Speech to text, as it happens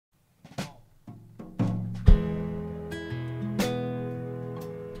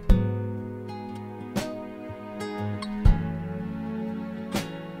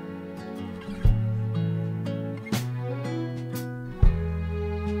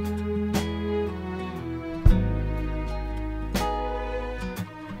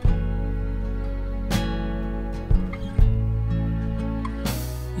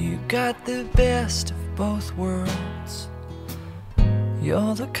got the best of both worlds.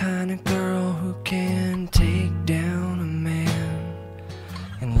 You're the kind of girl who can take down a man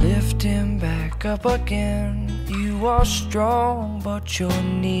and lift him back up again. You are strong but you're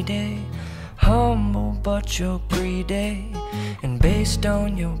needy, humble but you're greedy, and based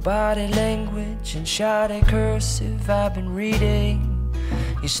on your body language and shoddy cursive I've been reading,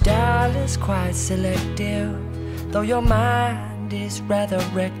 your style is quite selective, though your mind is rather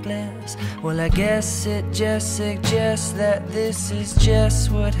reckless. Well, I guess it just suggests that this is just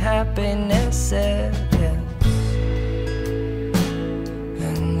what happiness is.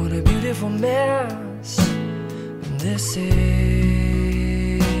 And what a beautiful mess this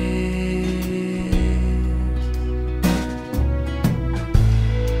is.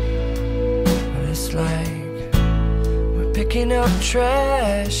 Well, it's like we're picking up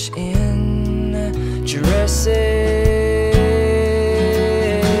trash in dresses.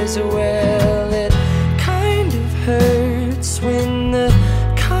 Well, it kind of hurts when the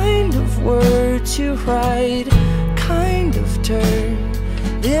kind of words you write kind of turn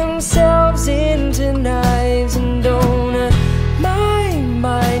themselves into knives and don't mind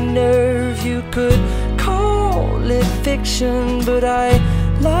my nerve. You could call it fiction, but I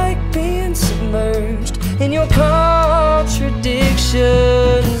like being submerged in your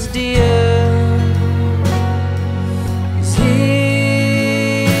contradictions, dear. 'Cause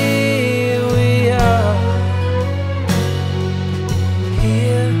here we are,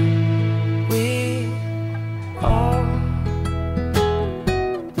 here we are.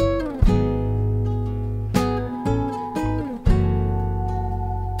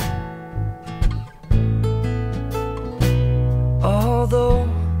 Although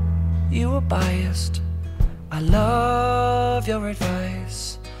you were biased, I love your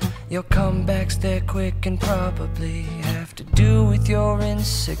advice. Your comebacks, they're quick and probably have to do with your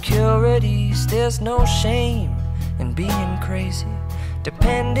insecurities. There's no shame in being crazy,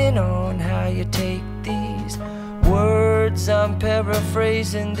 depending on how you take these words. I'm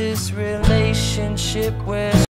paraphrasing this relationship where